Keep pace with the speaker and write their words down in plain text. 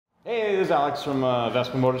Hey, this is Alex from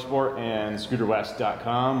Vespa Motorsport and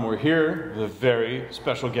ScooterWest.com. We're here with a very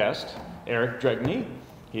special guest, DREGNI.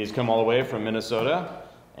 He's come all the way from Minnesota,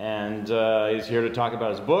 and he's here to talk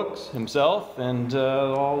about his books, himself, and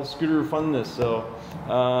all the scooter funness. So,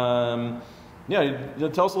 yeah,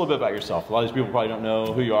 tell us a little bit about yourself. A lot of these people probably don't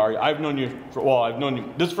know who you are. I've known you for, well, I've known you,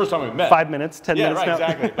 this is the first time we've met. 5 minutes, 10 minutes right, now.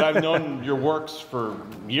 Exactly. But I've known your works for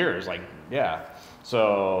years, like, yeah.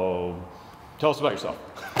 So, tell us about yourself.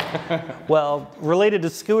 Well, related to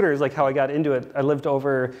scooters, like how I got into it, I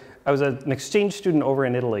was an exchange student over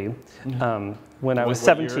in Italy when I was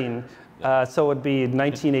 17. So it would be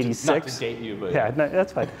 1986. Not to date you, but... Yeah, no,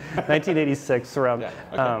 that's fine. 1986 around. Yeah,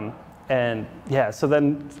 okay. And yeah, so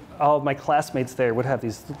then all of my classmates there would have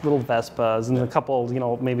these little Vespas and a couple,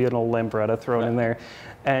 maybe an old Lambretta thrown in there.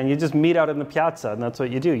 And you just meet out in the piazza, and that's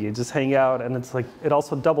what you do. You just hang out, and it's like, it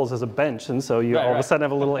also doubles as a bench. And so you all of a sudden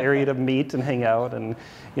have a little area to meet and hang out. And,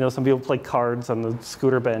 some people play cards on the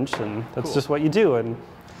scooter bench, and that's just what you do. And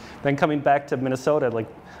then coming back to Minnesota, like,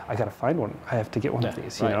 I got to find one. I have to get one of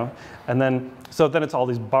these, you know? And then, so then it's all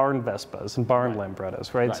these barn Vespas and barn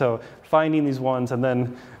Lambrettas, right? So finding these ones, and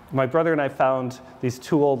then my brother and I found these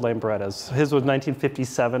two old Lambrettas. His was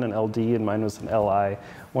 1957, an LD, and mine was an LI,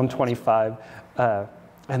 125.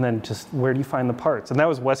 And then just, where do you find the parts? And that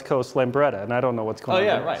was West Coast Lambretta, and I don't know what's going on. Oh,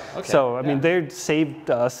 yeah, there. right. Okay. So, I mean, they saved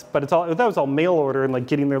us, but that was all mail order and like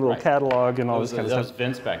getting their little catalog and all this kind of stuff. That was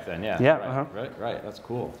Vince back then, yeah. Yeah. Right. That's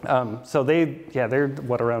cool. So they're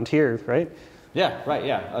what, around here, right? Yeah, right,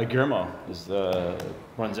 yeah. Guillermo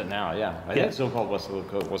runs it now, yeah. I think it's still called West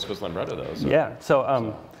Coast Lambretta, though. So. Yeah,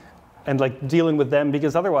 so, and like dealing with them,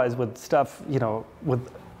 because otherwise with stuff, with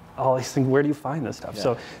all these things, where do you find this stuff?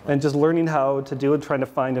 So then just learning how to do it, trying to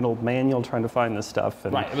find an old manual, trying to find this stuff.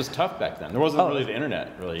 And it was tough back then. There wasn't really the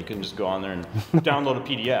internet, really. You couldn't just go on there and download a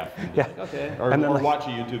PDF. And like, okay. Or watch a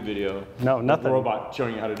YouTube video. No, nothing. With a robot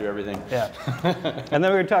showing you how to do everything. Yeah. And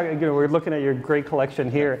then we were talking, we were looking at your great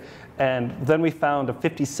collection here, and then we found a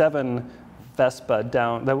 57 Vespa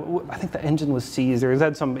down. I think the engine was seized, or it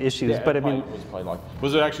had some issues. Yeah, but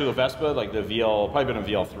was it actually the Vespa, like the VL? Probably been a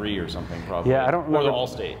VL3 or something, probably. Yeah, I don't remember. Or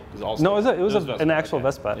the Allstate. No, it was Vespa, an actual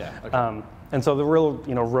Vespa. Yeah. Okay. And so the real,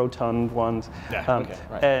 rotund ones. Yeah.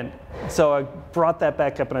 And so I brought that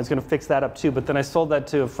back up, and I was going to fix that up too. But then I sold that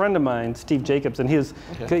to a friend of mine, Steve Jacobs, and he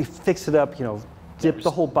fixed it up, dipped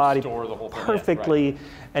the whole body perfectly,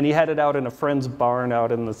 and he had it out in a friend's barn out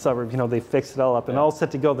in the suburb. They fixed it all up and all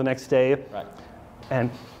set to go the next day. Right. And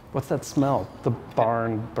what's that smell? The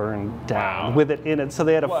barn burned down with it in it. So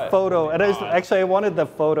they had a photo, and I wanted the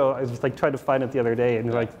photo. I was like trying to find it the other day,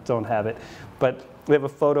 and like don't have it, but we have a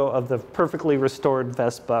photo of the perfectly restored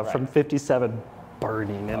Vespa from '57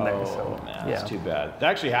 burning in there. So man, that's too bad. That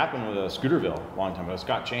actually happened with Scooterville a long time ago.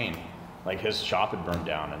 Scott Chain. Like his shop had burned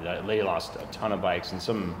down, and they lost a ton of bikes and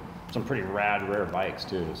some pretty rare bikes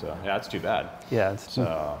too. So yeah, that's too bad. Yeah.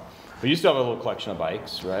 But you still have a little collection of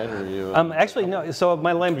bikes, right? Or you? Actually no. So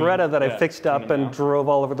my Lambretta that I fixed up and drove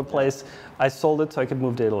all over the place, I sold it so I could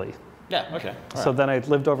move to Italy. Yeah. Okay. So then I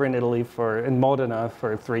lived over in Italy in Modena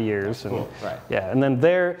for 3 years. Cool. Right. Yeah, and then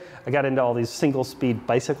there I got into all these single-speed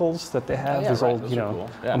bicycles that they have. These old, cool.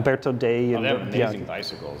 Umberto Dei. And they have amazing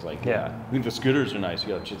bicycles. Like I think the scooters are nice.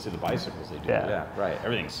 You should see the bicycles they do. Yeah. Right.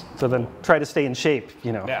 Everything's. So then try to stay in shape.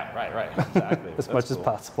 Yeah. Right. Exactly. As much as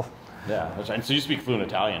possible. Yeah, that's right. And so you speak fluent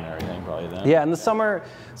Italian and everything, probably then. Yeah, in the summer,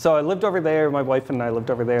 so I lived over there. My wife and I lived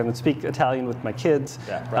over there, and then speak Italian with my kids.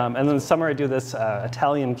 Yeah, right. And then in the summer, I do this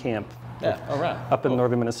Italian camp. Yeah. Oh, right. Up in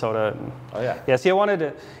northern Minnesota. And, Yeah. See, I wanted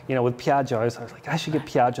to, with Piaggio, I was like, I should get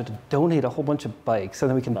Piaggio to donate a whole bunch of bikes, and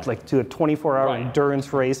then we can like do a 24-hour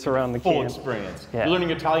endurance race around the camp. Full experience. Yeah. You're learning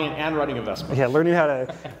Italian and riding a Vespa. Yeah, learning how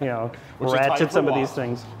to, ratchet some of these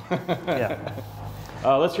things. Yeah.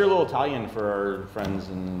 Let's hear a little Italian for our friends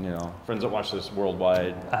and friends that watch this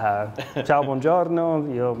worldwide. Ciao,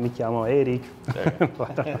 buongiorno. Io mi chiamo Eric.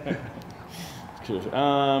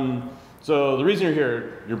 So the reason you're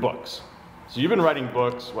here, your books. So you've been writing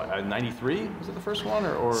books. What, 93? Was it the first one,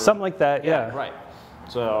 or something like that? Yeah. Right.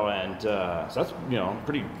 So so that's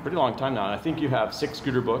pretty long time now. And I think you have 6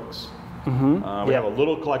 scooter books. Mm-hmm. We have a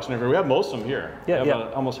little collection of here. We have most of them here. Yeah.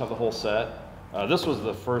 Almost have the whole set. This was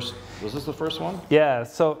the first. Was this the first one? Yeah.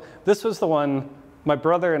 So this was the one my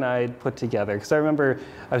brother and I put together, because I remember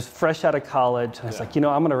I was fresh out of college, and I was like, I'm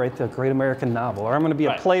going to write the great American novel, or I'm going to be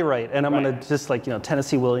a playwright, and I'm going to just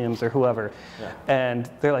Tennessee Williams or whoever. Yeah. And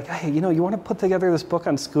they're like, hey, you want to put together this book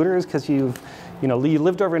on scooters because you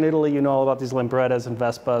lived over in Italy, you know all about these Lambrettas and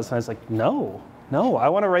Vespas. And I was like, no, I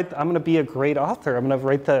want to write. I'm going to be a great author. I'm going to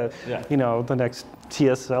write the the next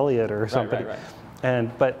T.S. Eliot or something. Right.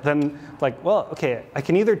 But then, like, well, okay, I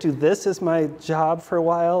can either do this as my job for a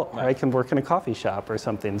while, or I can work in a coffee shop or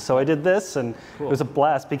something. So I did this, and it was a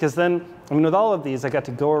blast, because then, I mean, with all of these, I got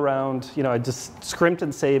to go around, you know, I just scrimped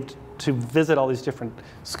and saved to visit all these different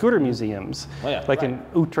scooter museums, like in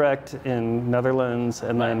Utrecht in Netherlands,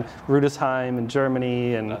 and then Rudesheim in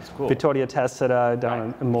Germany, and Vittoria Tessera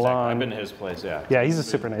down in Milan. I've been to his place, yeah. Yeah, he's a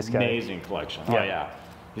super nice guy. Amazing collection. Oh, yeah.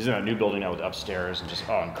 He's in a new building now with upstairs, and just,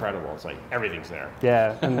 incredible. It's like everything's there.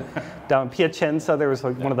 Yeah, and down in Piacenza, there was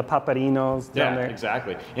like one of the Paparinos down there. Yeah,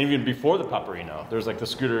 exactly. And even before the Paparino, there's like the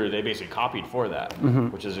scooter they basically copied for that,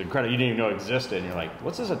 which is incredible. You didn't even know it existed, and you're like,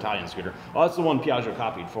 what's this Italian scooter? Oh, that's the one Piaggio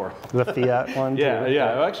copied for. The Fiat one? Yeah,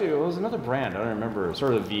 yeah. Well, actually, it was another brand. I don't remember.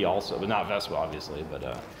 Sort of the V also, but not Vespa, obviously.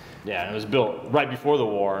 But yeah, and it was built right before the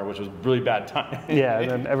war, which was really bad time. Yeah,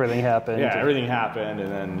 and then everything happened. Yeah, everything happened,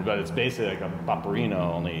 and then, but it's basically like a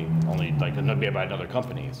Paparino, only like made by another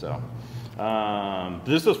company. So,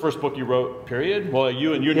 this is the first book you wrote, period? Well,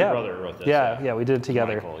 you and your brother wrote this. Yeah, we did it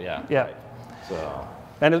together. Michael, yeah. Right. So.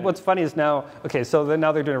 And what's funny is now, okay, so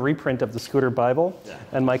now they're doing a reprint of the Scooter Bible,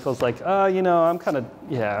 and Michael's like, you know, I'm kind of,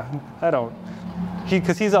 I don't.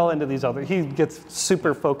 Because he's all into these other, he gets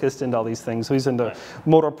super focused into all these things. So he's into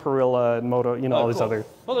Moto Perilla and Moto, you know, all these other.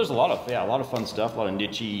 Well, there's a lot of fun stuff, a lot of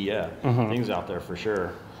niche things out there for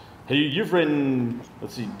sure. Hey, you've written,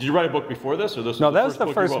 let's see, did you write a book before this, or this? No, that was the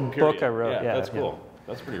first book I wrote. Yeah, that's cool.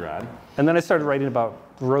 That's pretty rad. And then I started writing about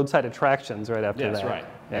roadside attractions right after that. That's right.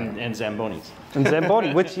 And Zambonis. And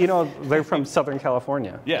Zamboni, which, you know, they're from Southern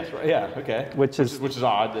California. Yes, right. Yeah, okay. Which is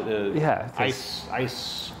odd. Ice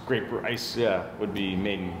would be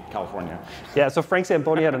made in California. Yeah, so Frank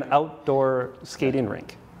Zamboni had an outdoor skating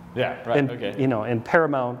rink. Yeah, right, okay. You know, in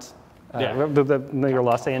Paramount, near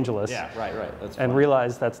Los Angeles. Yeah, right. That's and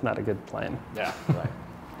realized that's not a good plan. Yeah,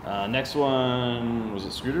 right. Next one, was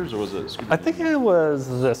it scooters or was it scooters? I think it was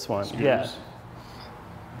this one. Scooters. Yeah.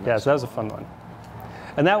 Yeah, so that was a fun one.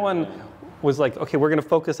 And that one was like, okay, we're going to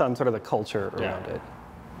focus on sort of the culture around it.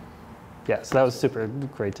 Yeah, so that was super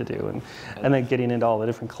great to do. And then getting into all the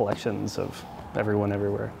different collections of everyone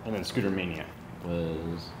everywhere. And then Scooter Mania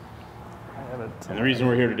was... And the reason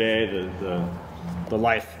we're here today, the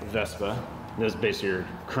Life Vespa, this is basically your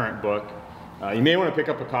current book. You may want to pick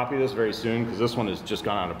up a copy of this very soon, because this one has just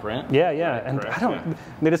gone out of print. Yeah. And I don't...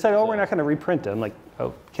 They decided, we're not going to reprint it. I'm like,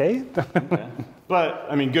 okay. But,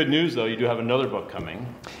 I mean, good news, though, you do have another book coming.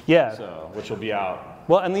 Yeah. So, which will be out.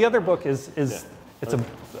 Well, and the other book is it's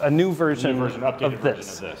a new version, updated of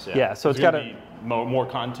this. Version of this. Yeah, so it's got more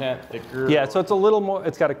content, thicker. Yeah, so it's a little more.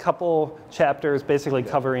 It's got a couple chapters, basically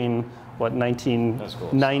covering what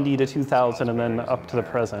 1990 to 2000, and then up to the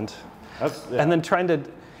present. And then trying to,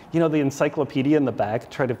 you know, the encyclopedia in the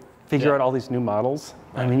back, try to figure out all these new models.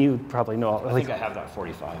 I mean, you probably know. I think I have that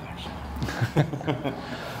 45 actually.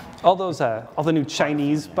 All those, all the new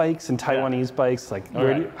Chinese bikes and Taiwanese bikes, like,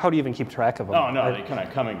 how do you even keep track of them? Oh, no, they kind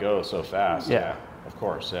of come and go so fast. Yeah, of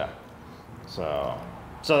course, yeah. So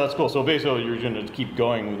that's cool. So basically, you're going to keep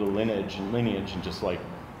going with the lineage and just like,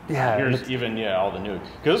 here's even, all the new.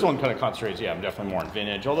 Because this one kind of concentrates, I'm definitely more on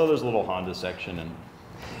vintage, although there's a little Honda section and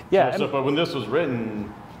stuff. But when this was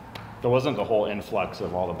written, there wasn't the whole influx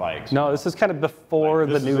of all the bikes. No, this is kind of before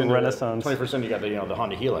the new Renaissance. 20% you got the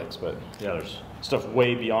Honda Helix, but there's stuff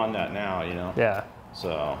way beyond that now, you know. Yeah.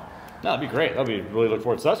 So, that'd be great. That'd be really look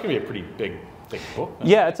forward. So that's gonna be a pretty big, thick book.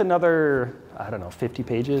 Yeah, it's another, I don't know, 50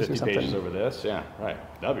 pages or something. 50 pages over this. Yeah, right.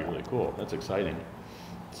 That'd be really cool. That's exciting.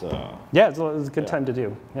 So. Yeah, it's a good time to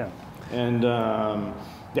do. Yeah. And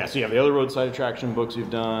so you have the other roadside attraction books you've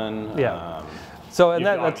done. Yeah. So and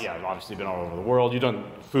that's obviously been all over the world. You've done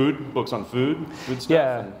books on food stuff.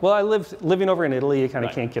 Yeah. Well, I living over in Italy. You kind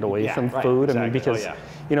of can't get away from food. Exactly. I mean, because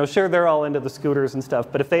you know, sure, they're all into the scooters and stuff,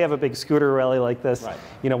 but if they have a big scooter rally like this,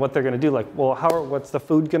 you know, what they're going to do, like, well, what's the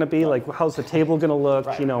food going to be? Like, how's the table going to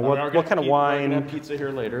look? You know, what kind of wine? We're going to have pizza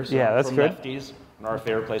here later. So yeah, that's from good. Lefties, our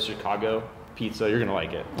favorite place, Chicago pizza. You're going to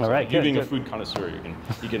like it. All right. You being a food connoisseur,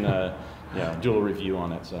 you can do a review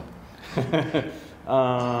on it. So.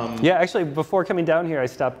 Yeah, actually, before coming down here, I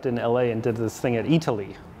stopped in LA and did this thing at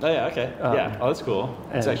Italy. Oh, yeah, okay. That's cool.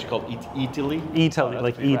 It's actually called Italy? Italy,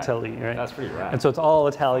 like Italy, right? That's pretty rad. And so it's all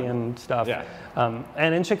Italian stuff. Yeah.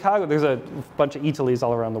 And in Chicago, there's a bunch of Italys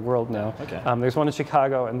all around the world now. Okay. There's one in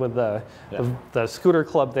Chicago, and with the scooter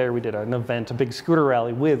club there, we did an event, a big scooter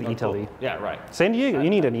rally with Italy. Cool. Yeah, right. San Diego, you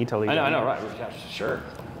need an Italy. I know, right. Yeah, sure.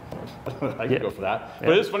 I could go for that.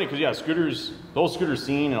 But it's funny because, scooters, the whole scooter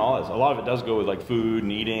scene and all that, a lot of it does go with like food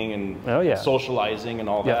and eating and socializing and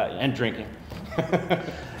all that, and drinking.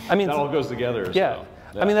 I mean, that all goes together. Yeah. So.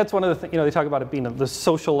 I mean, that's one of the things, you know, they talk about it being the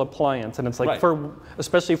social appliance, and it's like Right.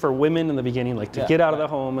 especially for women in the beginning, like to get out of the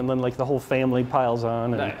home, and then like the whole family piles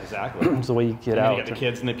on. And exactly. it's the way you get and out. You get the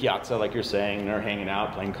kids in the piazza, like you're saying, they're hanging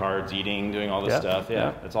out, playing cards, eating, doing all this stuff.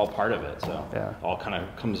 Yeah, it's all part of it. So all kind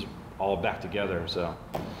of comes all back together. So,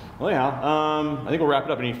 well, anyhow, I think we'll wrap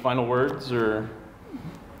it up. Any final words or?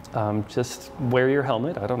 Just wear your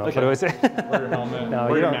helmet. I don't know. Okay. What do I say? Wear your helmet. No,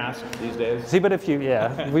 wear your mask these days. See, but if you,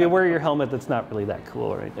 if you wear your helmet, that's not really that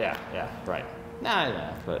cool, right? Yeah, right.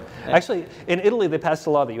 Nah, but actually, in Italy, they passed a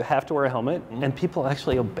law that you have to wear a helmet, and people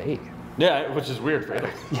actually obey. Yeah, which is weird for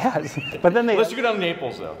Italy. Yes, but then they. Unless you go down to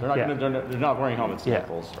Naples, though, they're not wearing helmets in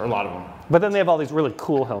Naples, or a lot of them. But then they have all these really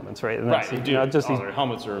cool helmets, right? And Right, they do. Just these... Their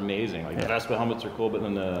helmets are amazing. Like the Vespa helmets are cool, but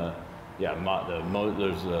then there's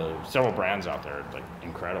several brands out there like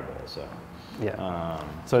incredible. So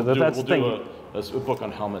so that's we'll do a book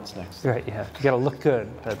on helmets next. Right. Yeah. You got to look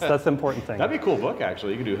good. That's the important thing. That'd be a cool book,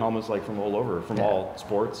 actually. You could do helmets like from all over, from all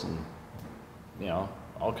sports, and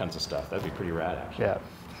all kinds of stuff. That'd be pretty rad, actually. Yeah.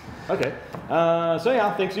 Okay.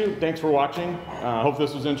 So thanks for watching. Hope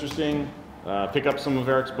this was interesting. Pick up some of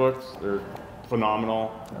Eric's books. They're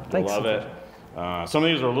phenomenal. Thanks. Love it. Some of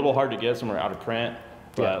these are a little hard to get. Some are out of print.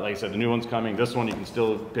 But like I said, the new one's coming. This one you can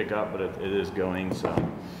still pick up, but it is going. So,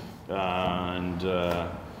 and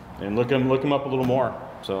look him up a little more.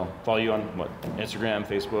 So follow you on what? Instagram,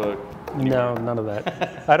 Facebook? No, none of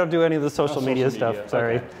that. I don't do any of the social media stuff.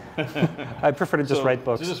 Sorry. Okay. I prefer to just write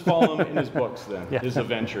books. So just follow him in his books then, his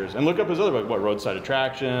adventures, and look up his other book. What, Roadside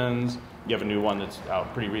Attractions? You have a new one that's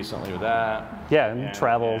out pretty recently with that. Yeah, and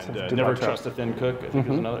travels. Never Trust a Thin Cook. I think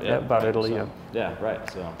is another. Yeah, about Italy. So, yeah, right.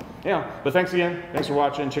 So but thanks again. Thanks for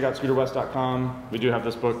watching. Check out scooterwest.com. We do have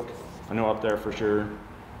this book, I know, up there for sure.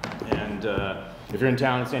 And if you're in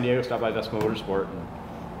town in San Diego, stop by Vespa Motorsport.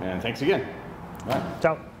 And thanks again. All right.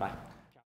 Ciao. Bye.